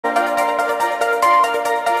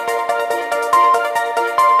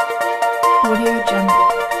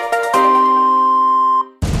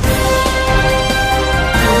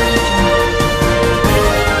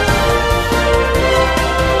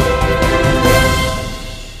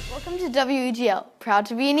WEGL, proud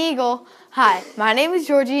to be an Eagle. Hi, my name is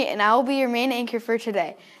Georgie and I will be your main anchor for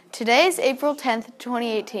today. Today is April 10th,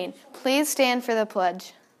 2018. Please stand for the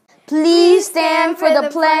pledge. Please stand for the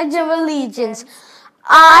Pledge of Allegiance.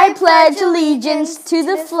 I pledge allegiance to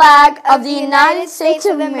the flag of the United States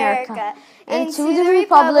of America and to the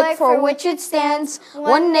republic for which it stands,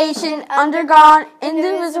 one nation, under God,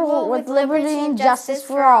 indivisible, with liberty and justice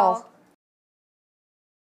for all.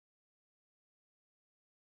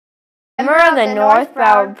 Member of the North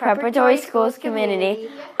Broward Preparatory Schools community,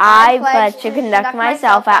 I pledge to conduct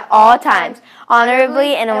myself at all times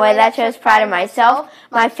honorably in a way that shows pride in myself,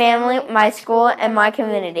 my family, my school, and my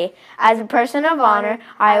community. As a person of honor,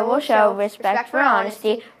 I will show respect for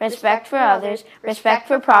honesty, respect for others, respect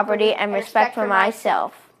for property, and respect for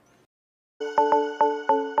myself.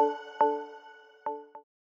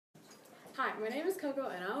 Hi, my name is Coco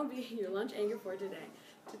and I will be your lunch anchor for today.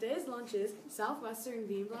 Today's lunch is Southwestern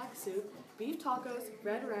bean black soup, beef tacos,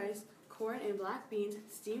 red rice, corn and black beans,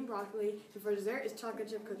 steamed broccoli, and for dessert is chocolate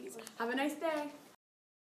chip cookies. Have a nice day!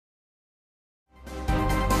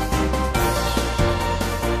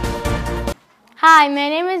 Hi, my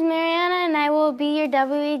name is Mariana and I will be your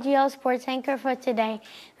WEGL sports anchor for today.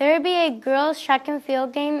 There will be a girls track and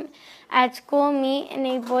field game at school meet and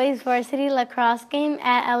a boys varsity lacrosse game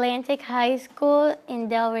at Atlantic High School in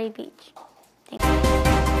Delray Beach. Thank you.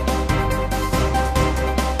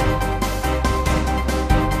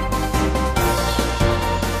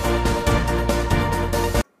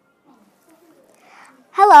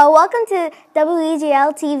 Hello, welcome to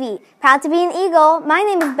WEGL TV. Proud to be an Eagle. My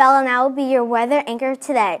name is Bella and I will be your weather anchor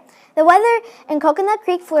today. The weather in Coconut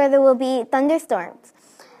Creek, Florida will be thunderstorms.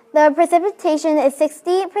 The precipitation is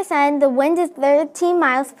 60%. The wind is 13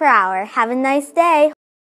 miles per hour. Have a nice day.